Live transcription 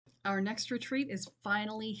Our next retreat is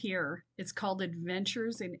finally here. It's called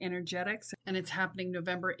Adventures in Energetics, and it's happening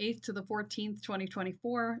November 8th to the 14th,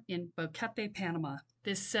 2024 in Boquete, Panama.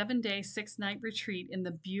 This 7-day, 6-night retreat in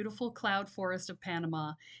the beautiful cloud forest of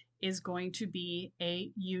Panama is going to be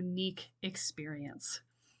a unique experience.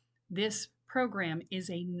 This program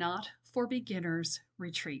is a not for beginners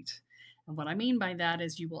retreat. And what I mean by that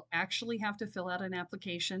is you will actually have to fill out an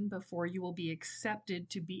application before you will be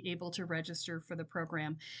accepted to be able to register for the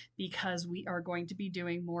program, because we are going to be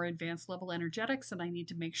doing more advanced level energetics, and I need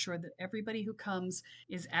to make sure that everybody who comes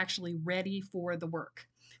is actually ready for the work.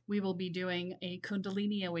 We will be doing a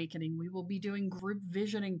Kundalini awakening. We will be doing group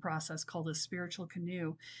visioning process called a spiritual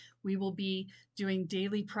canoe. We will be doing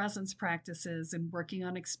daily presence practices and working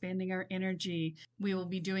on expanding our energy. We will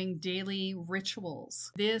be doing daily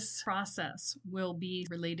rituals. This process will be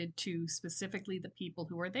related to specifically the people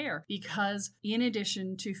who are there, because in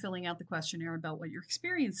addition to filling out the questionnaire about what your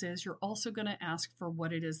experience is, you're also going to ask for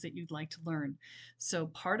what it is that you'd like to learn. So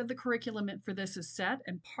part of the curriculum for this is set,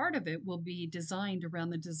 and part of it will be designed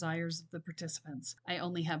around the desires of the participants. I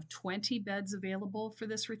only have 20 beds available for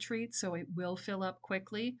this retreat, so it will fill up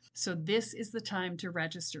quickly. So this is the time to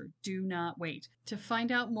register. Do not wait. To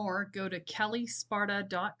find out more, go to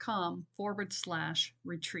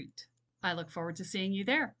kellysparta.com/retreat. I look forward to seeing you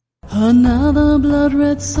there. Another blood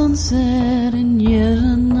red sunset and yet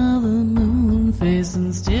another moon phase,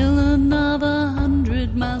 and still another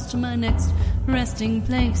 100 miles to my next resting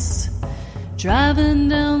place. Driving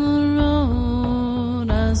down the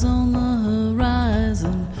road, eyes on the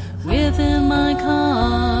horizon. Within my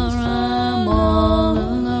car, I'm all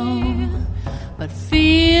alone, but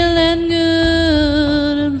feeling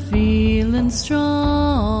good and feeling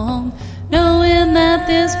strong, knowing that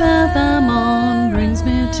this path I'm on brings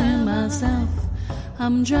me to myself.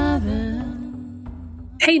 I'm driving.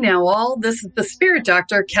 Hey now all, this is the Spirit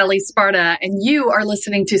Doctor, Kelly Sparta, and you are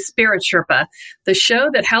listening to Spirit Sherpa, the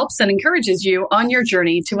show that helps and encourages you on your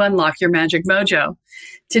journey to unlock your magic mojo.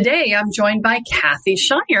 Today, I'm joined by Kathy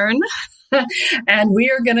Schirn, and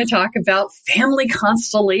we are going to talk about family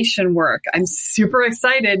constellation work. I'm super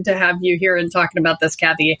excited to have you here and talking about this,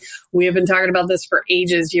 Kathy. We have been talking about this for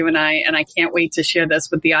ages, you and I can't wait to share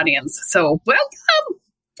this with the audience. So welcome.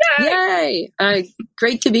 Yay!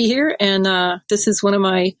 Great to be here. And this is one of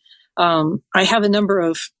my, I have a number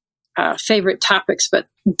of favorite topics, but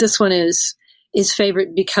this one is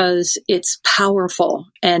favorite because it's powerful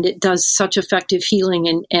and it does such effective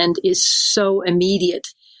healing and is so immediate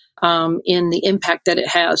in the impact that it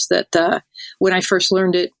has, that when I first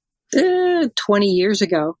learned it 20 years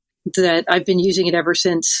ago, that I've been using it ever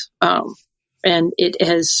since. And it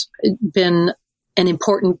has been an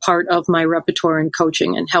important part of my repertoire in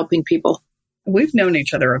coaching and helping people. We've known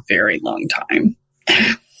each other a very long time.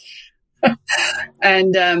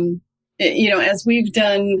 And, as we've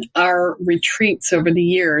done our retreats over the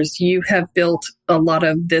years, you have built a lot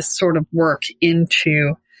of this sort of work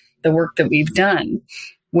into the work that we've done,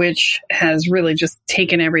 which has really just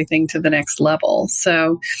taken everything to the next level.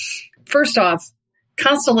 So first off,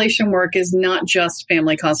 constellation work is not just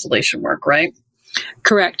family constellation work, right?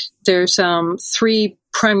 Correct. There's 3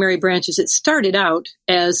 primary branches. It started out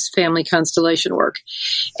as family constellation work,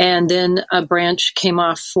 and then a branch came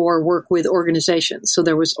off for work with organizations. So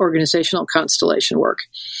there was organizational constellation work.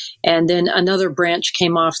 And then another branch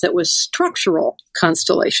came off that was structural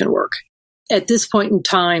constellation work. At this point in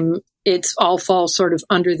time, it's all falls sort of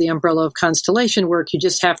under the umbrella of constellation work. You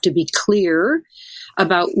just have to be clear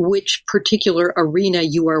about which particular arena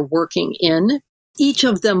you are working in. Each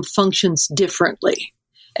of them functions differently.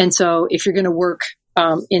 And so if you're going to work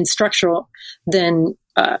in structural, then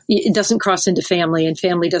it doesn't cross into family, and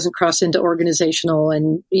family doesn't cross into organizational,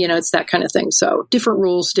 and, it's that kind of thing. So different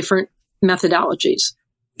rules, different methodologies.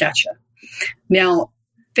 Gotcha. Now,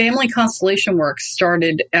 family constellation work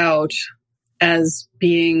started out as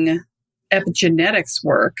being epigenetics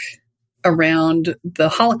work around the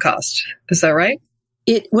Holocaust. Is that right?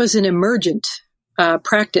 It was an emergent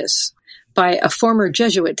practice by a former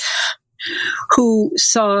Jesuit who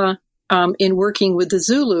saw, in working with the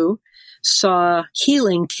Zulu, saw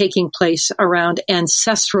healing taking place around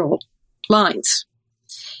ancestral lines.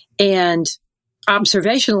 And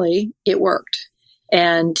observationally, it worked.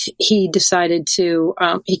 And he decided to,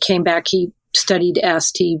 he came back, he studied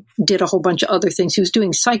est, he did a whole bunch of other things. He was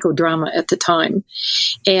doing psychodrama at the time.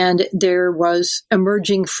 And there was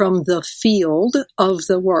emerging from the field of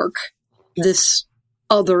the work this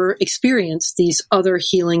other experience, these other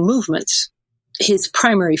healing movements. His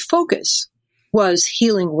primary focus was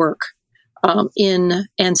healing work in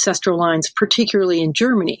ancestral lines, particularly in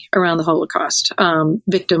Germany around the Holocaust.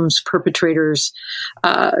 Victims, perpetrators,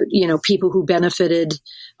 people who benefited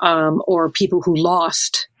or people who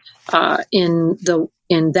lost in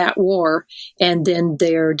that war, and then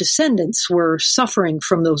their descendants were suffering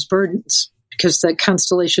from those burdens. Because the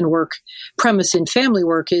constellation work premise in family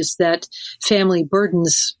work is that family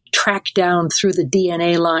burdens track down through the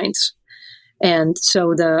DNA lines. And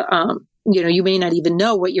so you may not even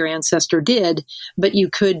know what your ancestor did, but you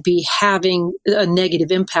could be having a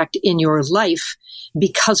negative impact in your life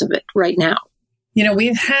because of it right now.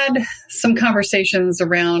 We've had some conversations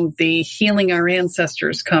around the healing our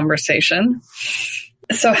ancestors conversation.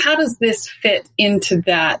 So how does this fit into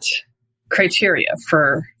that criteria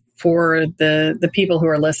for the people who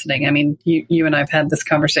are listening? I mean, you and I've had this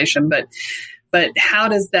conversation, but how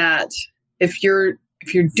does that, if you're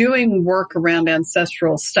doing work around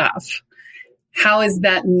ancestral stuff, how is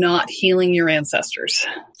that not healing your ancestors?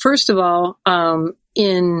 First of all,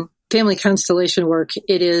 in family constellation work,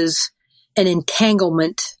 it is an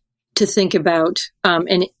entanglement to think about.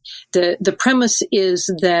 And the premise is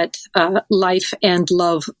that life and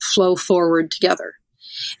love flow forward together.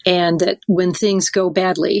 And that when things go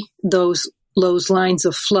badly, those lines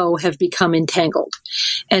of flow have become entangled.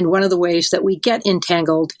 And one of the ways that we get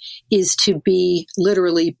entangled is to be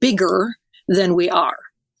literally bigger than we are.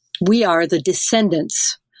 We are the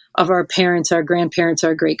descendants of our parents, our grandparents,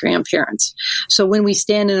 our great-grandparents. So when we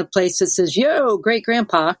stand in a place that says, yo,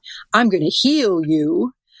 great-grandpa, I'm going to heal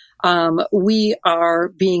you, we are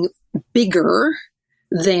being bigger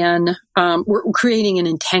than, we're creating an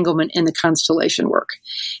entanglement in the constellation work.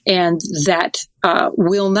 And that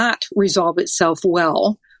will not resolve itself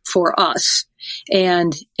well for us.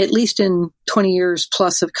 And at least in 20 years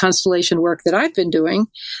plus of constellation work that I've been doing,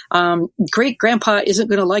 great grandpa isn't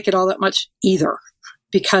going to like it all that much either,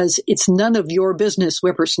 because it's none of your business,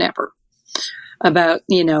 whippersnapper, about,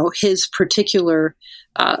 his particular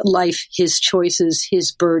life, his choices,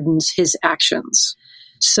 his burdens, his actions.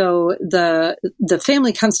 So the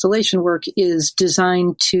family constellation work is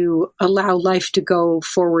designed to allow life to go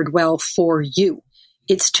forward well for you.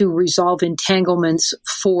 It's to resolve entanglements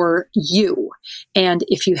for you. And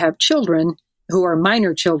if you have children who are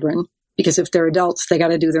minor children, because if they're adults, they got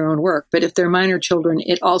to do their own work. But if they're minor children,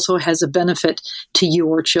 it also has a benefit to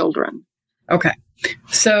your children. Okay.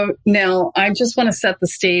 So now I just want to set the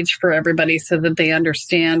stage for everybody so that they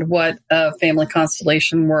understand what a family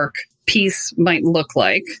constellation work piece might look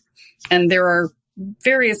like. And there are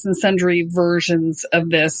various and sundry versions of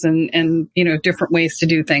this and different ways to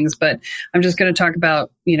do things. But I'm just going to talk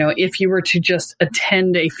about, if you were to just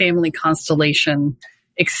attend a family constellation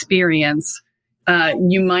experience,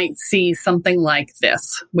 you might see something like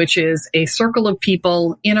this, which is a circle of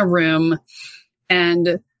people in a room,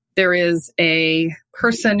 and there is a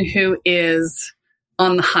person who is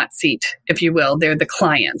on the hot seat, if you will. They're the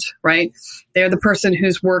client, right? They're the person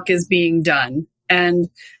whose work is being done. And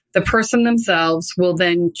the person themselves will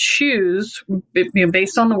then choose,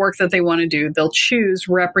 based on the work that they want to do, they'll choose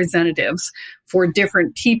representatives for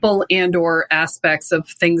different people and or aspects of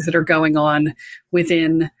things that are going on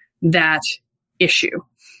within that issue.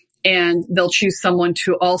 And they'll choose someone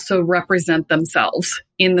to also represent themselves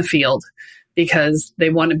in the field, because they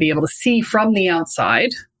want to be able to see from the outside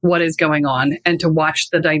what is going on and to watch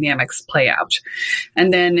the dynamics play out.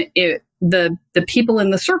 And then the people in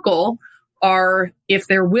the circle are, if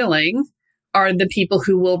they're willing, are the people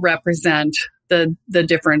who will represent the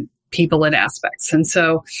different people and aspects. And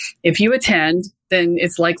so if you attend, then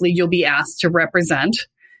it's likely you'll be asked to represent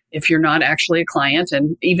if you're not actually a client.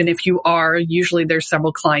 And even if you are, usually there's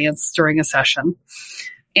several clients during a session.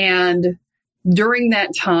 And during that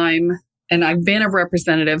time, and I've been a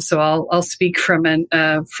representative, so I'll speak from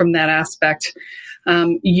that aspect.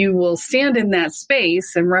 You will stand in that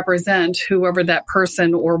space and represent whoever that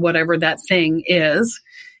person or whatever that thing is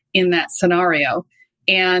in that scenario.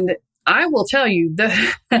 And I will tell you,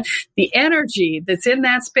 the energy that's in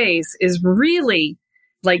that space is really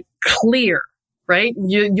like clear, right?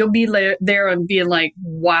 You'll be there and being like,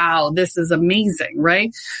 wow, this is amazing,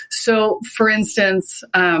 right? So for instance,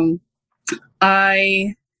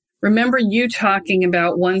 I remember you talking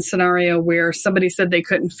about one scenario where somebody said they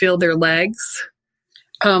couldn't feel their legs.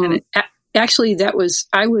 Actually,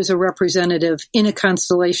 I was a representative in a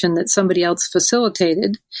constellation that somebody else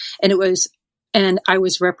facilitated, and I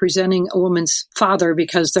was representing a woman's father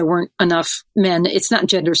because there weren't enough men. It's not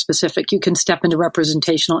gender specific. You can step into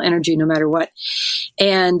representational energy no matter what.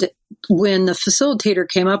 And when the facilitator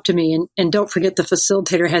came up to me, and don't forget the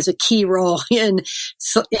facilitator has a key role in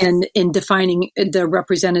defining the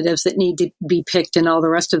representatives that need to be picked and all the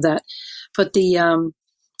rest of that. But the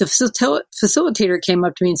facilitator came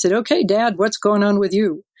up to me and said, "Okay, Dad, what's going on with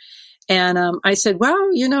you?" And I said, "Well,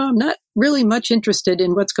 I'm not really much interested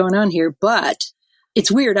in what's going on here, but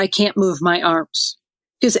it's weird. I can't move my arms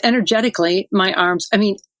because energetically, my arms, I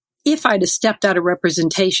mean, if I'd have stepped out of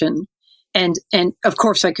representation and of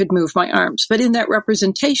course I could move my arms, but in that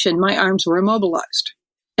representation, my arms were immobilized."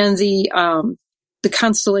 And the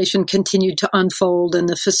constellation continued to unfold, and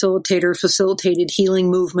the facilitator facilitated healing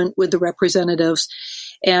movement with the representatives.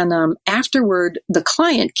 And afterward, the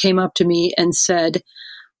client came up to me and said,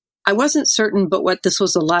 "I wasn't certain, but what this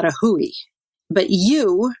was a lot of hooey. But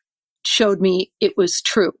you showed me it was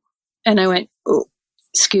true." And I went, "Oh,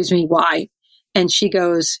 excuse me, why?" And she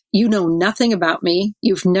goes, "You know nothing about me.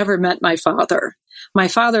 You've never met my father. My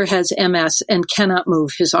father has MS and cannot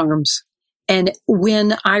move his arms. And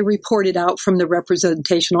when I reported out from the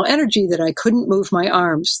representational energy that I couldn't move my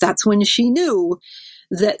arms, that's when she knew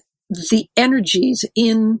that the energies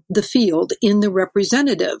in the field, in the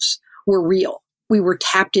representatives, were real. We were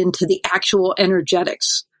tapped into the actual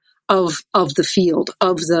energetics of the field,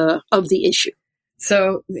 of the issue."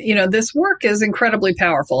 So, this work is incredibly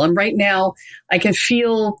powerful. And right now, I can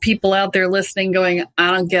feel people out there listening going,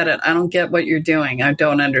 "I don't get it. I don't get what you're doing. I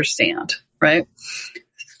don't understand." Right?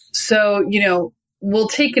 So, we'll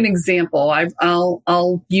take an example.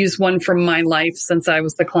 I'll use one from my life since I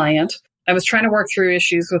was the client. I was trying to work through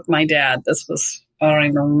issues with my dad. This was, I don't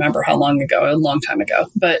even remember how long ago, a long time ago.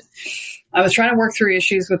 But I was trying to work through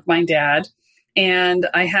issues with my dad. And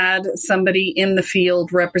I had somebody in the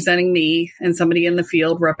field representing me and somebody in the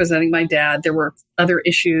field representing my dad. There were other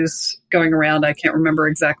issues going around. I can't remember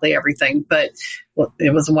exactly everything, but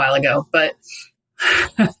it was a while ago. But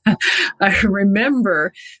I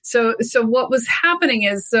remember. So what was happening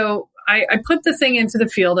is, I put the thing into the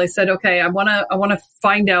field. I said, okay, I want to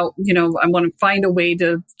find out, I want to find a way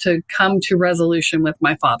to come to resolution with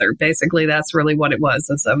my father. Basically, that's really what it was.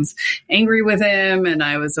 As I was angry with him and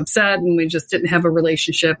I was upset and we just didn't have a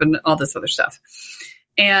relationship and all this other stuff.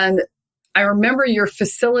 And I remember you're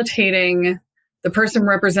facilitating the person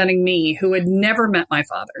representing me who had never met my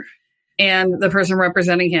father and the person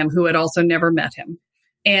representing him who had also never met him.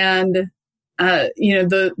 And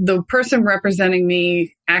the person representing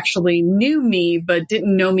me actually knew me, but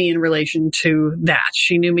didn't know me in relation to that.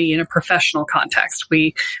 She knew me in a professional context.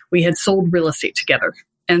 We had sold real estate together.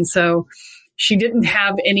 And so she didn't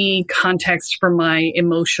have any context for my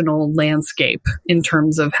emotional landscape in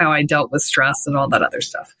terms of how I dealt with stress and all that other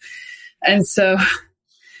stuff. And so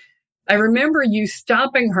I remember you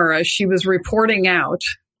stopping her as she was reporting out,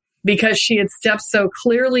 because she had stepped so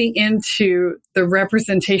clearly into the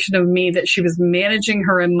representation of me that she was managing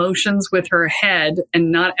her emotions with her head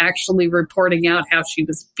and not actually reporting out how she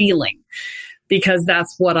was feeling, because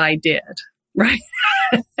that's what I did, right?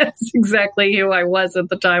 That's exactly who I was at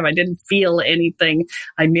the time. I didn't feel anything.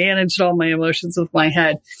 I managed all my emotions with my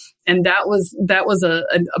head. And that was a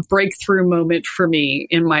breakthrough moment for me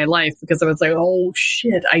in my life, because I was like, oh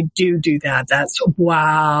shit, I do that. That's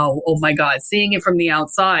wow. Oh my God. Seeing it from the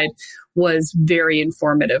outside was very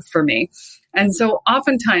informative for me. And so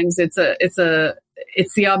oftentimes it's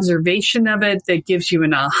the observation of it that gives you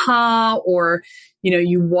an aha, or,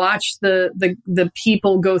 you watch the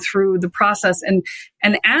people go through the process, and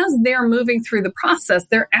as they're moving through the process,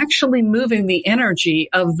 they're actually moving the energy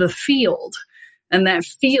of the field. And that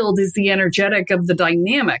field is the energetic of the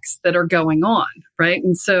dynamics that are going on, right?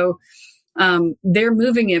 And so they're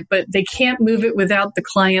moving it, but they can't move it without the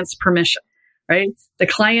client's permission, right? The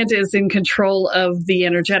client is in control of the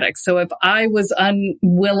energetics. So if I was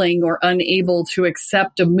unwilling or unable to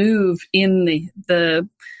accept a move in the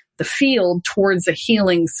field towards a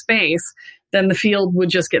healing space, then the field would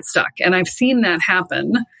just get stuck. And I've seen that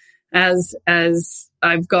happen as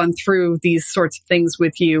I've gone through these sorts of things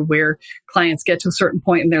with you, where clients get to a certain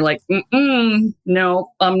point and they're like,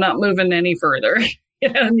 no, I'm not moving any further.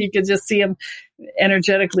 And you can just see them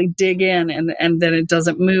energetically dig in, and then it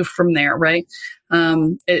doesn't move from there, right?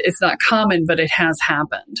 It's not common, but it has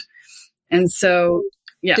happened. And so,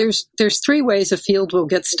 yeah. There's three ways a field will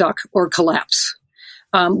get stuck or collapse.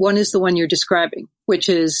 One is the one you're describing, which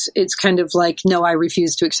is, it's kind of like, no, I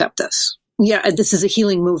refuse to accept this. Yeah, this is a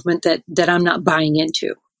healing movement that I'm not buying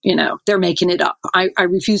into. They're making it up. I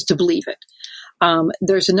refuse to believe it.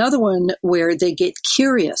 There's another one where they get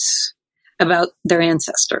curious about their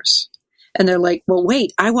ancestors, and they're like, well,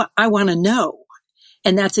 wait, I want to know.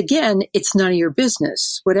 And that's, again, it's none of your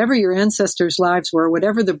business. Whatever your ancestors' lives were,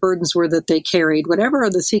 whatever the burdens were that they carried, whatever are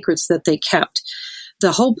the secrets that they kept,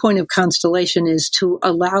 the whole point of Constellation is to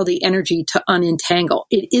allow the energy to unentangle.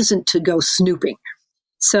 It isn't to go snooping.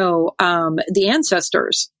 So the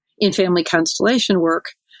ancestors, in family constellation work,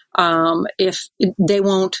 if they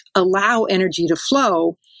won't allow energy to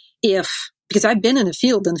flow, because I've been in a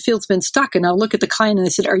field and the field's been stuck, and I'll look at the client and I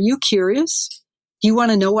said, "Are you curious? You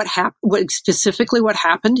want to know what specifically what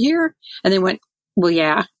happened here?" And they went, "Well,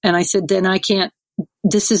 yeah." And I said, "Then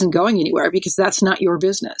this isn't going anywhere because that's not your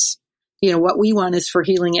business. What we want is for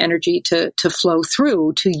healing energy to flow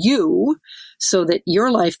through to you so that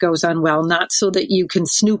your life goes on well, not so that you can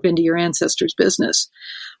snoop into your ancestors' business."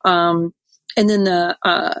 And then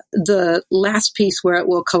the last piece where it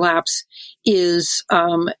will collapse is,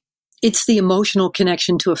 it's the emotional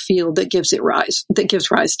connection to a field that gives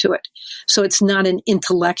rise to it. So it's not an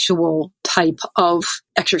intellectual type of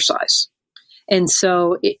exercise. And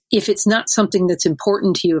so if it's not something that's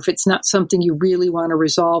important to you, if it's not something you really want to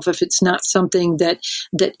resolve, if it's not something that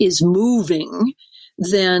is moving,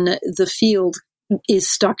 then the field is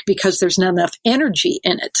stuck because there's not enough energy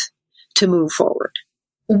in it to move forward.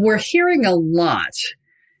 We're hearing a lot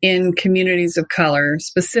in communities of color,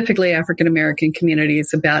 specifically African American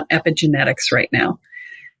communities, about epigenetics right now.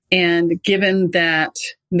 And given that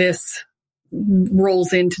this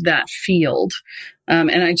rolls into that field,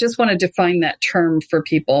 and I just want to define that term for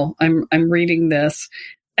people. I'm reading this.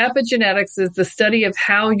 Epigenetics is the study of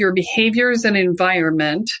how your behaviors and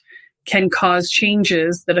environment can cause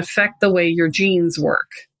changes that affect the way your genes work.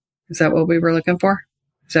 Is that what we were looking for?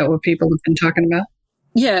 Is that what people have been talking about?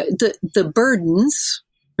 Yeah, the burdens,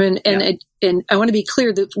 and I want to be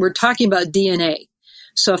clear that we're talking about DNA.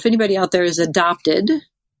 So if anybody out there is adopted,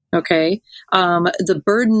 okay, the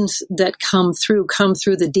burdens that come through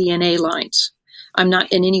the DNA lines. I'm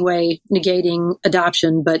not in any way negating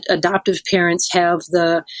adoption, but adoptive parents have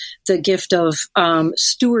the gift of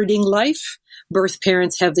stewarding life. Birth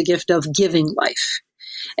parents have the gift of giving life.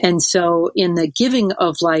 And so in the giving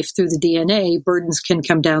of life through the DNA, burdens can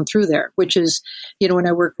come down through there, which is, when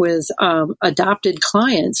I work with adopted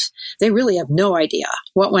clients, they really have no idea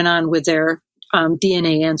what went on with their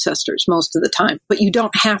DNA ancestors most of the time. But you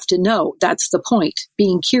don't have to know. That's the point.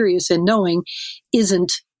 Being curious and knowing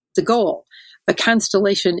isn't the goal. A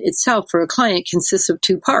constellation itself for a client consists of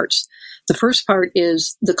two parts. The first part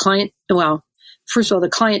is the client, first of all, the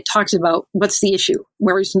client talks about what's the issue.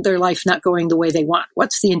 Where is their life not going the way they want?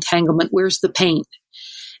 What's the entanglement? Where's the pain?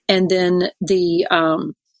 And then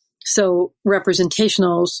so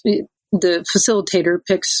representationals, the facilitator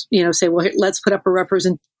picks, say, well, let's put up a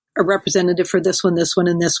representative for this one,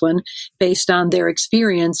 and this one, based on their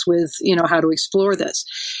experience with, how to explore this.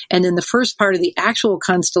 And then the first part of the actual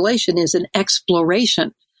constellation is an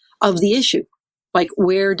exploration of the issue. Like,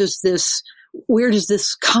 where does this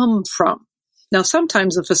come from? Now,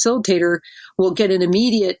 sometimes a facilitator will get an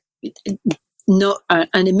immediate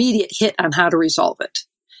hit on how to resolve it,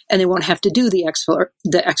 and they won't have to do the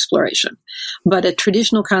exploration. But a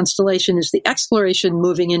traditional constellation is the exploration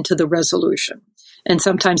moving into the resolution. And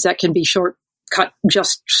sometimes that can be shortcut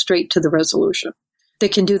just straight to the resolution. They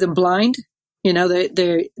can do them blind. You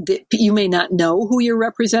may not know who you're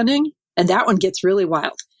representing, and that one gets really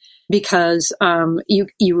wild because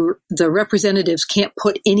the representatives can't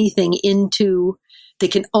put anything into. They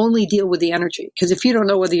can only deal with the energy. Because if you don't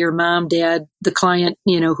know whether you're mom, dad, the client,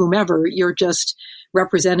 whomever, you're just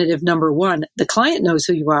representative number one. The client knows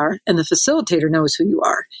who you are, and the facilitator knows who you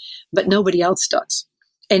are, but nobody else does.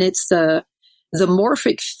 And it's the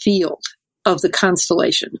morphic field of the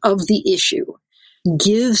constellation, of the issue,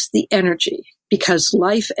 gives the energy because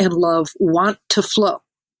life and love want to flow.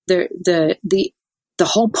 The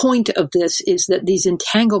whole point of this is that these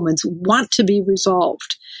entanglements want to be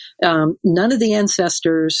resolved. None of the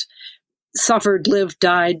ancestors suffered, lived,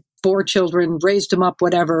 died, bore children, raised them up,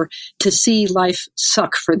 whatever, to see life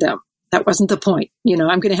suck for them. That wasn't the point. I'm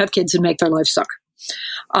going to have kids and make their life suck.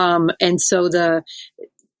 And so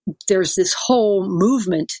there's this whole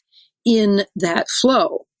movement in that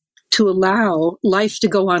flow to allow life to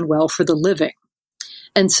go on well for the living.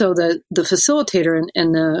 And so the facilitator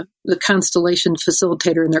and the constellation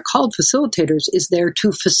facilitator, and they're called facilitators, is there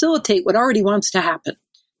to facilitate what already wants to happen,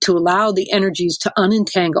 to allow the energies to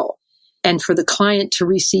unentangle and for the client to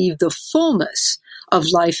receive the fullness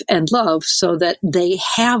of life and love so that they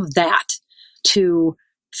have that to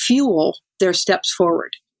fuel their steps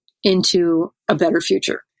forward into a better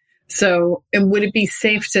future. So would it be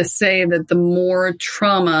safe to say that the more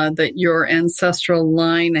trauma that your ancestral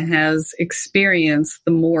line has experienced,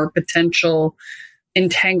 the more potential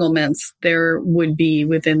entanglements there would be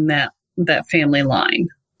within that family line?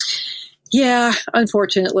 Yeah,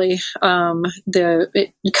 unfortunately,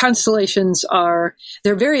 constellations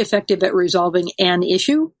they're very effective at resolving an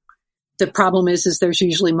issue. The problem is there's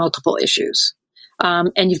usually multiple issues.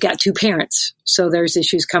 And you've got two parents. So there's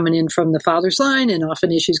issues coming in from the father's line and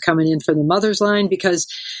often issues coming in from the mother's line, because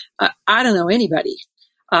I don't know anybody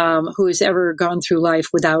who has ever gone through life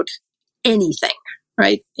without anything.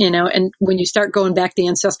 Right. And when you start going back the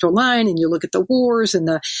ancestral line and you look at the wars and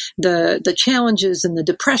the challenges and the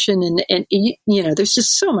depression and there's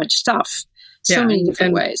just so much stuff, so many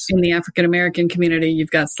different ways. In the African American community, you've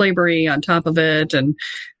got slavery on top of it. And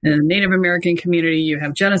in the Native American community, you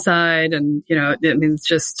have genocide and, it's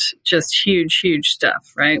just huge, huge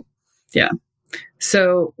stuff. Right. Yeah.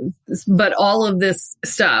 So, but all of this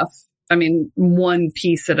stuff, one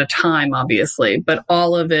piece at a time, obviously, but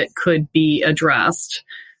all of it could be addressed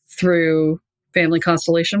through family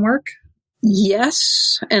constellation work?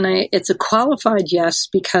 Yes. And it's a qualified yes,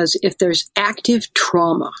 because if there's active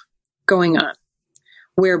trauma going on,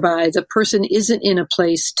 whereby the person isn't in a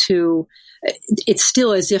place it's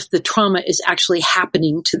still as if the trauma is actually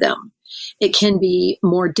happening to them. It can be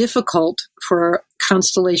more difficult for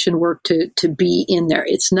constellation work to be in there.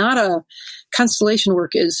 Constellation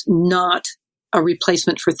work is not a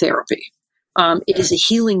replacement for therapy. It is a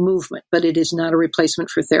healing movement, but it is not a replacement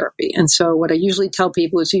for therapy. And so what I usually tell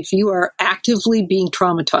people is, if you are actively being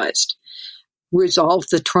traumatized, resolve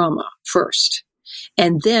the trauma first.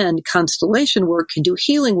 And then constellation work can do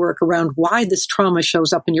healing work around why this trauma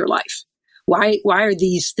shows up in your life. Why are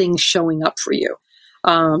these things showing up for you?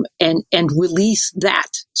 And release that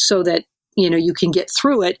so that, you can get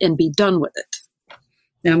through it and be done with it.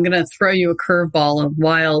 Now I'm going to throw you a curveball of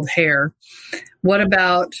wild hair. What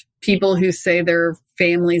about people who say their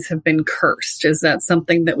families have been cursed? Is that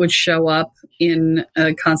something that would show up in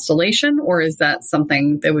a constellation, or is that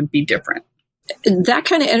something that would be different? That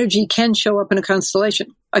kind of energy can show up in a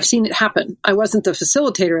constellation. I've seen it happen. I wasn't the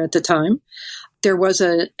facilitator at the time. There was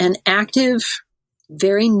an active,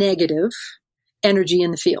 very negative energy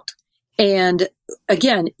in the field. And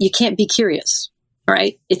again, you can't be curious.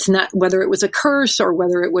 Right? It's not whether it was a curse or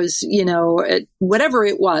whether it was, whatever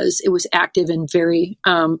it was active and very,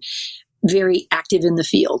 very active in the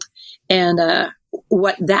field. And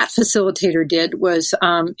what that facilitator did was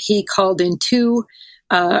he called in two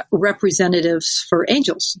representatives for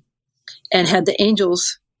angels and had the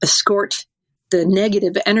angels escort the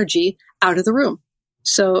negative energy out of the room.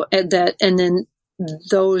 So and then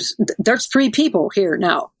there's three people here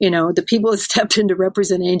now, the people that stepped in to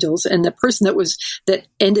represent angels and the person that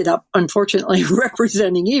ended up unfortunately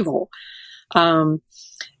representing evil. Now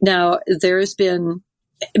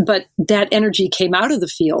but that energy came out of the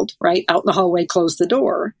field, right? Out in the hallway, closed the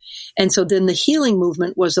door. And so then the healing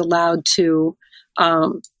movement was allowed to,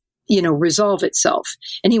 resolve itself.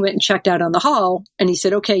 And he went and checked out on the hall and he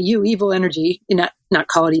said, okay, you evil energy, not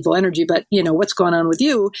call it evil energy, but what's going on with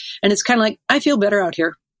you? And it's kind of like, I feel better out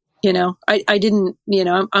here. I didn't,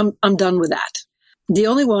 I'm done with that. The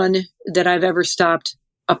only one that I've ever stopped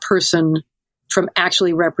a person from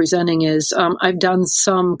actually representing is, I've done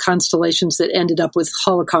some constellations that ended up with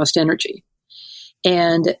Holocaust energy.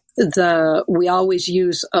 And we always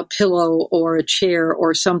use a pillow or a chair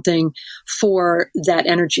or something for that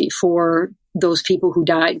energy, for those people who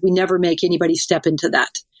died. We never make anybody step into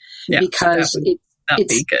that because that'd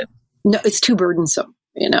be good. No, it's too burdensome,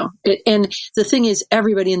 and the thing is,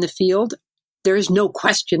 everybody in the field, there is no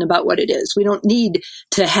question about what it is. We don't need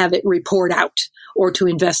to have it report out or to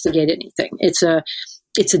investigate anything. It's a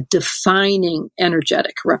defining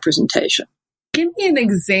energetic representation. Give me an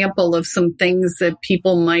example of some things that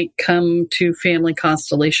people might come to family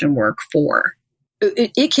constellation work for.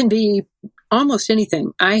 It can be almost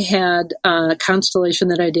anything. I had a constellation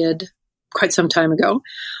that I did quite some time ago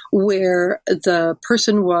where the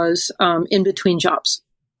person was in between jobs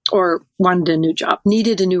or wanted a new job,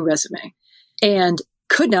 needed a new resume, and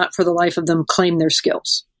could not for the life of them claim their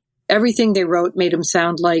skills. Everything they wrote made them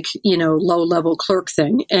sound like, low-level clerk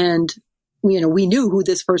thing. And we knew who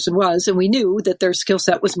this person was, and we knew that their skill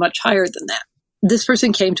set was much higher than that. This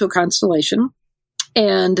person came to a constellation,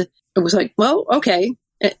 and it was like, well, okay.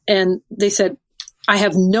 And they said, I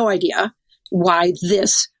have no idea why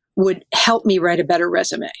this would help me write a better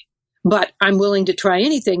resume, but I'm willing to try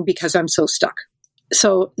anything because I'm so stuck.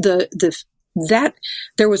 So there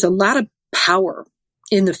was a lot of power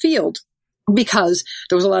in the field because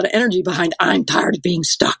there was a lot of energy behind, I'm tired of being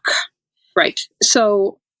stuck. Right.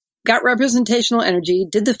 So got representational energy,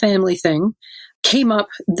 did the family thing, came up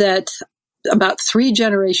that about 3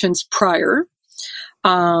 generations prior,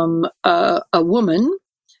 a woman,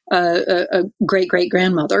 a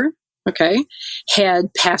great-great-grandmother, okay,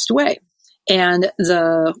 had passed away. And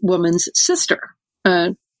the woman's sister,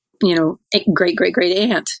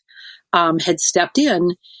 great-great-great-aunt, had stepped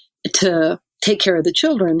in to take care of the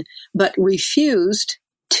children, but refused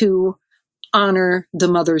to honor the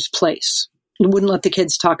mother's place. Wouldn't let the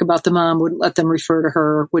kids talk about the mom, wouldn't let them refer to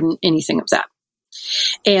her, wouldn't anything of that.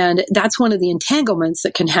 And that's one of the entanglements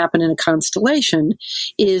that can happen in a constellation,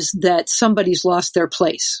 is that somebody's lost their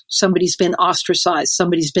place. Somebody's been ostracized.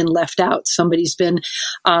 Somebody's been left out. Somebody's been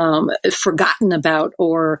forgotten about,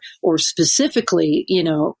 or specifically,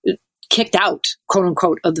 kicked out, quote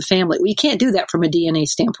unquote, of the family. Well, you can't do that from a DNA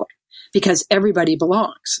standpoint because everybody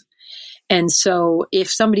belongs. And so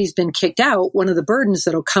if somebody's been kicked out, one of the burdens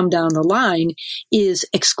that'll come down the line is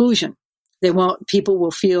exclusion. People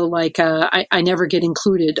will feel like, I never get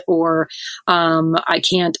included, or, I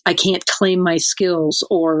can't claim my skills,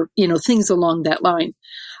 or, things along that line,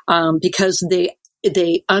 because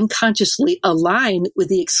they unconsciously align with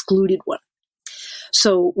the excluded one.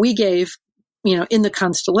 So we gave, in the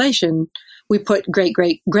constellation, we put great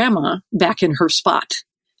great grandma back in her spot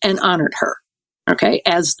and honored her, okay,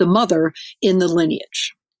 as the mother in the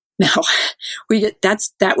lineage. Now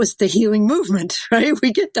that was the healing movement, right?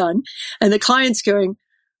 We get done and the client's going,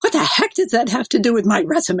 what the heck does that have to do with my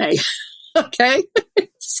resume? Okay.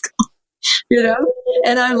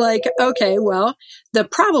 And I'm like, okay, well, the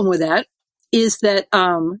problem with that is that,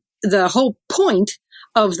 the whole point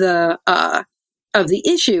of the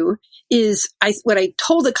issue is what I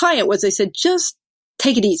told the client was, I said, just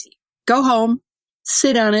take it easy, go home,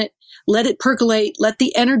 sit on it, let it percolate, let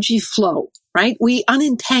the energy flow. Right? We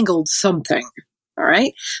unentangled something. All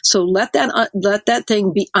right. So let that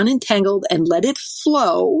thing be unentangled and let it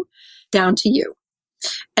flow down to you.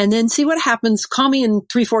 And then see what happens. Call me in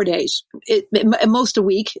 3-4 days, at most a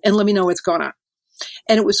week, and let me know what's going on.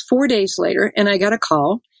 And it was 4 days later, and I got a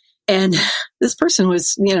call, and this person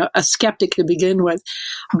was, a skeptic to begin with,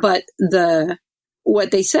 but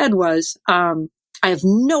what they said was, I have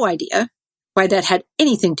no idea why that had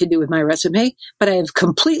anything to do with my resume, but I have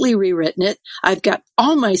completely rewritten it. I've got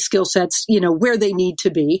all my skill sets, where they need to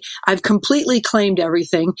be. I've completely claimed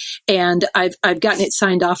everything, and I've gotten it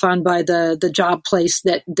signed off on by the job place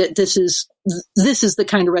that this is the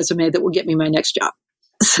kind of resume that will get me my next job.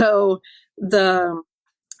 So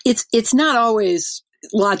it's not always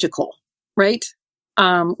logical, right?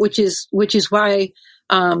 Which is why,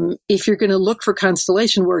 if you're going to look for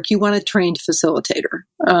constellation work, you want a trained facilitator.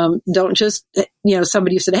 Don't just,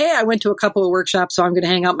 somebody who said, hey, I went to a couple of workshops, so I'm going to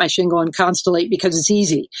hang out my shingle and constellate because it's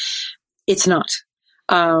easy. It's not.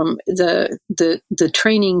 The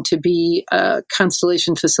training to be a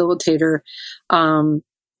constellation facilitator,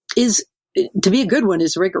 is, to be a good one,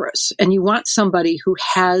 is rigorous. And you want somebody who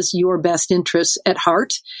has your best interests at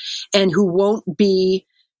heart and who won't be,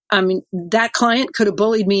 that client could have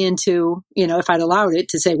bullied me into, if I'd allowed it,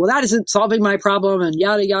 to say, well, that isn't solving my problem and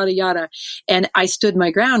yada, yada, yada. And I stood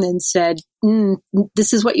my ground and said,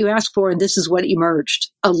 this is what you asked for and this is what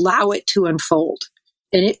emerged. Allow it to unfold.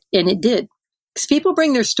 And it did. Because people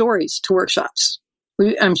bring their stories to workshops.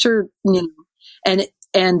 I'm sure, and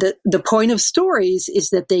the point of stories is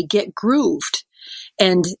that they get grooved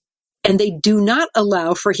and they do not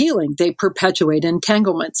allow for healing. They perpetuate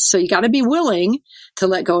entanglements. So you got to be willing to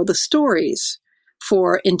let go of the stories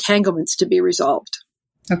for entanglements to be resolved.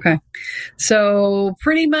 Okay. So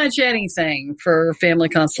pretty much anything for family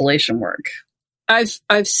constellation work.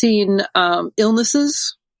 I've seen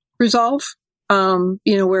illnesses resolve.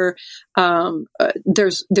 Where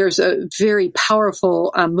there's a very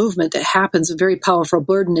powerful movement that happens, a very powerful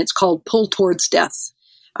burden. It's called pull towards death.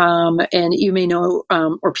 And you may know,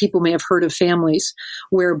 or people may have heard of families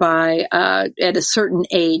whereby, at a certain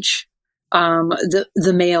age,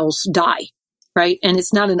 the males die, right? And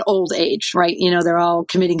it's not an old age, right? They're all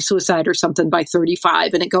committing suicide or something by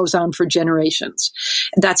 35 and it goes on for generations.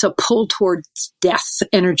 That's a pull towards death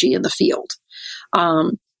energy in the field.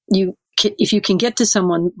 If you can get to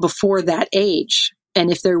someone before that age,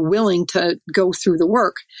 and if they're willing to go through the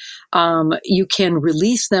work, you can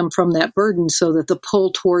release them from that burden so that the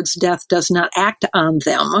pull towards death does not act on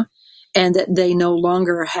them, and that they no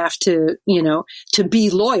longer have to, to be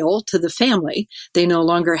loyal to the family. They no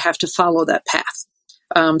longer have to follow that path.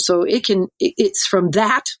 So it's from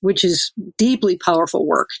that, which is deeply powerful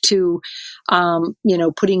work, to,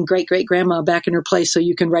 putting great great grandma back in her place so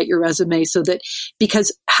you can write your resume, so that,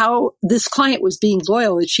 because how this client was being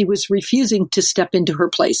loyal is she was refusing to step into her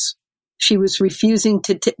place. She was refusing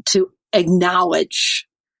to acknowledge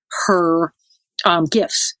her,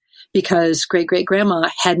 gifts because great great grandma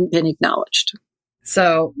hadn't been acknowledged.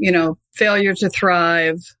 So, failure to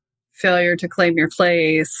thrive, failure to claim your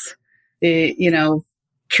place,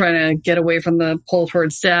 trying to get away from the pull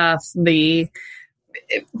towards death,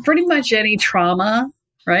 pretty much any trauma,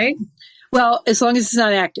 right? Well, as long as it's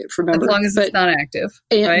not active, remember. As long as it's not active.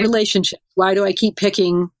 Right? Relationship. Why do I keep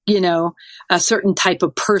picking, a certain type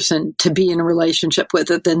of person to be in a relationship with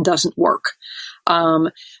that then doesn't work?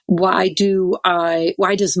 Why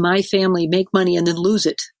does my family make money and then lose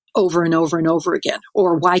it over and over and over again?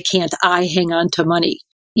 Or why can't I hang on to money?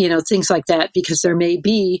 Things like that, because there may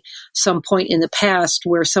be some point in the past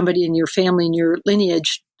where somebody in your family and your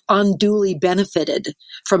lineage unduly benefited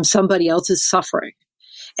from somebody else's suffering,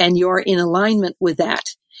 and you're in alignment with that.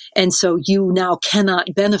 And so you now cannot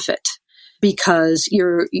benefit because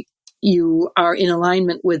you are in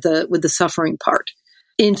alignment with the suffering part.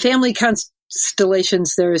 In family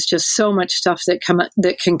constellations, there is just so much stuff that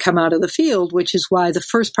can come out of the field, which is why the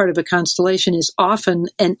first part of a constellation is often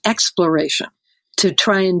an exploration to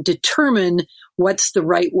try and determine what's the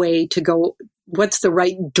right way to go, what's the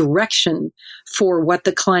right direction for what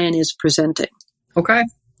the client is presenting. Okay.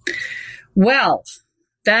 Well,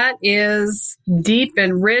 that is deep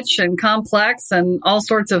and rich and complex and all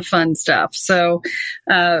sorts of fun stuff. So,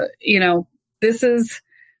 we're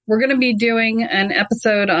going to be doing an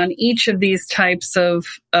episode on each of these types of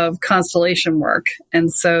constellation work.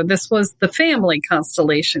 And so this was the family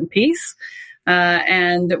constellation piece.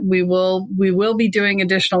 And we will be doing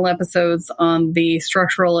additional episodes on the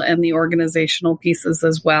structural and the organizational pieces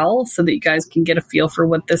as well, so that you guys can get a feel for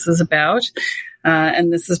what this is about.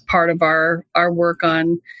 And this is part of our work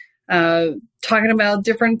on talking about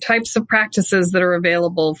different types of practices that are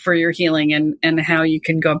available for your healing and how you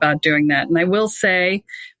can go about doing that. And I will say,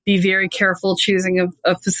 be very careful choosing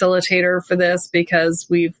a facilitator for this, because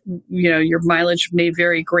your mileage may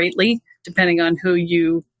vary greatly depending on who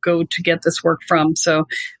you go to get this work from. So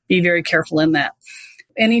be very careful in that.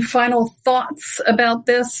 Any final thoughts about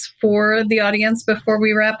this for the audience before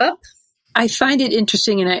we wrap up? I find it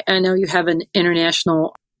interesting, and I know you have an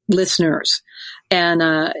international listeners,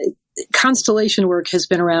 and constellation work has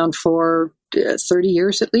been around for 30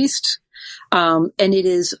 years at least. And it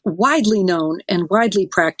is widely known and widely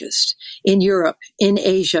practiced in Europe, in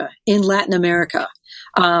Asia, in Latin America,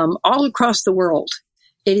 all across the world.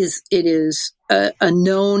 It is a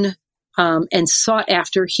known and sought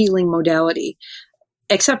after healing modality,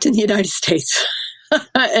 except in the United States.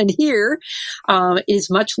 And here is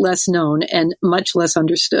much less known and much less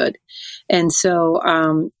understood. And so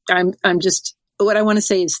I'm just, what I want to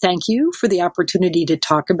say is thank you for the opportunity to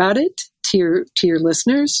talk about it to your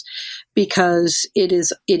listeners, because it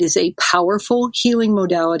is a powerful healing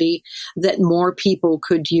modality that more people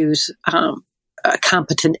could use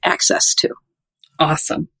competent access to.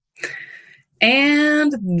 Awesome.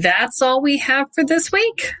 And that's all we have for this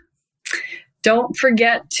week. Don't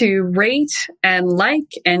forget to rate and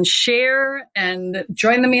like and share and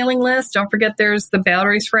join the mailing list. Don't forget there's the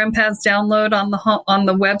Boundaries for Empaths download on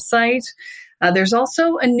the website. There's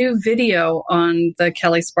also a new video on the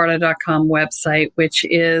kellysparta.com website, which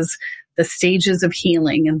is the stages of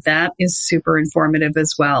healing, and that is super informative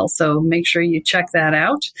as well. So make sure you check that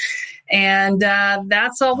out. And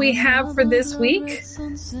that's all we have for this week.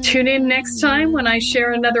 Tune in next time when I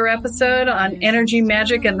share another episode on energy,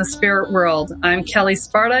 magic, and the spirit world. I'm Kelly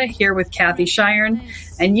Sparta here with Kathy Shiren,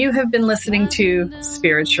 and you have been listening to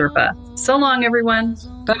Spirit Sherpa. So long, everyone.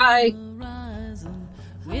 Bye.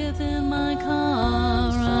 Within my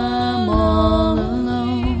car, I'm all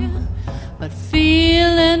alone, but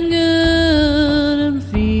feeling good and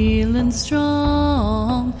feeling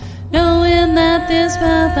strong, knowing that this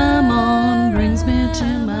path I'm on brings me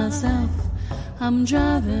to myself. I'm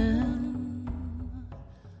driving,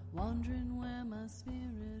 wondering where my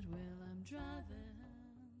spirit will. I'm driving.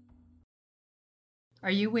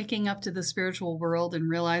 Are you waking up to the spiritual world and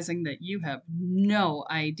realizing that you have no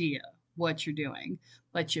idea what you're doing,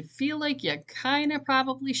 but you feel like you kind of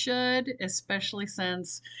probably should, especially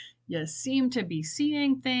since you seem to be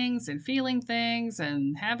seeing things and feeling things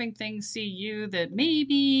and having things see you that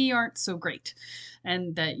maybe aren't so great,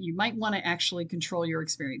 and that you might want to actually control your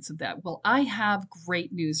experience of that? Well, I have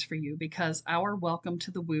great news for you, because our Welcome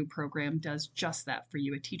to the Woo program does just that for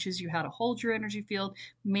you. It teaches you how to hold your energy field,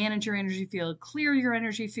 manage your energy field, clear your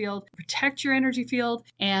energy field, protect your energy field,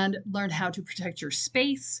 and learn how to protect your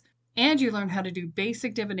space. And you learn how to do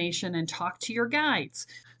basic divination and talk to your guides,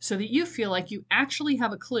 so that you feel like you actually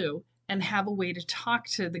have a clue and have a way to talk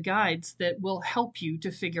to the guides that will help you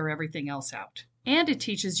to figure everything else out. And it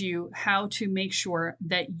teaches you how to make sure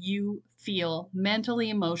that you feel mentally,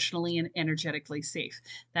 emotionally, and energetically safe.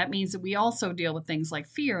 That means that we also deal with things like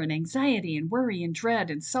fear and anxiety and worry and dread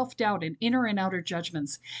and self-doubt and inner and outer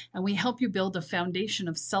judgments. And we help you build a foundation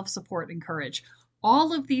of self-support and courage.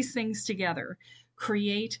 All of these things together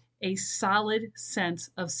create a solid sense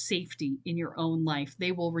of safety in your own life.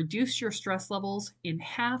 They will reduce your stress levels in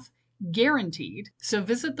half, guaranteed. So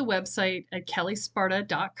visit the website at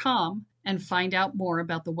kellysparta.com and find out more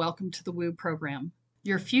about the Welcome to the Woo program.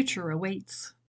 Your future awaits.